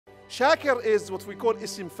Shakir is what we call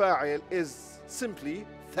isim fa'il, is simply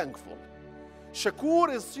thankful. Shakur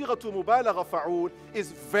is صيغة مبالغة فعول,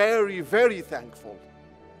 is very, very thankful.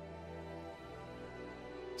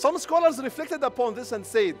 Some scholars reflected upon this and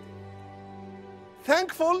said,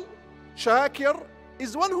 thankful, Shakir,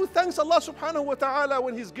 is one who thanks Allah subhanahu wa ta'ala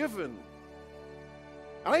when he's given.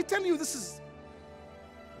 And I tell you, this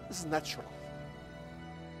is natural.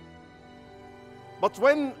 But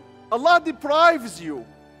when Allah deprives you,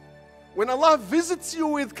 when Allah visits you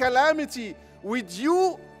with calamity, would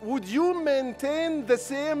you maintain the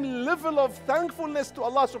same level of thankfulness to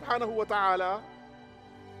Allah subhanahu wa ta'ala?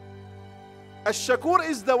 Ash-Shakur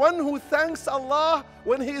is the one who thanks Allah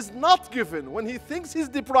when he is not given, when he thinks he's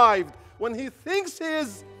deprived, when he thinks he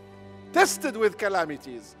is tested with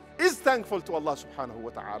calamities, is thankful to Allah subhanahu wa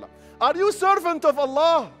ta'ala. Are you servant of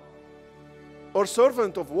Allah or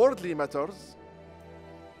servant of worldly matters?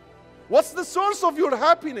 What's the source of your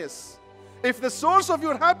happiness? If the source of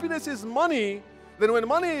your happiness is money, then when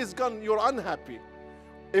money is gone, you're unhappy.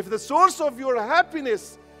 If the source of your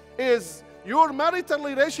happiness is your marital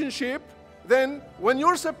relationship, then when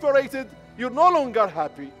you're separated, you're no longer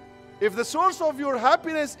happy. If the source of your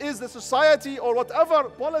happiness is the society or whatever,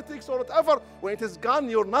 politics or whatever, when it is gone,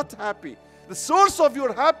 you're not happy. The source of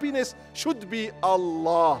your happiness should be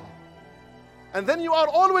Allah. And then you are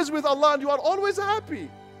always with Allah and you are always happy.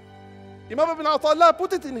 Imam Ibn Ata'Allah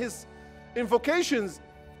put it in his invocations,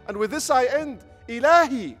 and with this I end.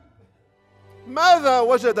 إلهي ماذا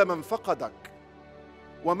وجد من فقدك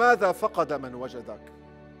وماذا فقد من وجدك.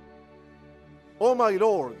 Oh my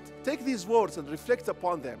Lord, take these words and reflect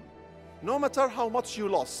upon them. No matter how much you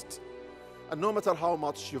lost and no matter how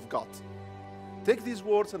much you've got, take these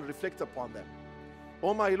words and reflect upon them.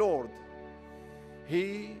 Oh my Lord,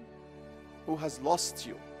 he who has lost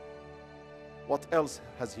you, what else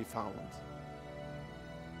has he found?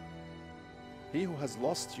 He who has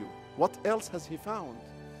lost you, what else has he found?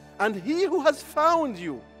 And he who has found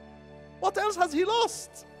you, what else has he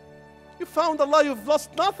lost? You found Allah, you've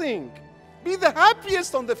lost nothing. Be the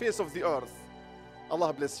happiest on the face of the earth.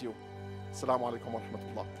 Allah bless you. Assalamu alaikum wa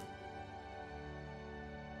rahmatullah.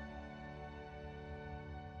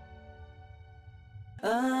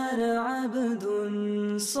 أنا عبد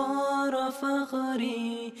صار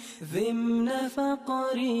فخري ضمن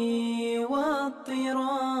فقري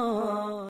واضطراري.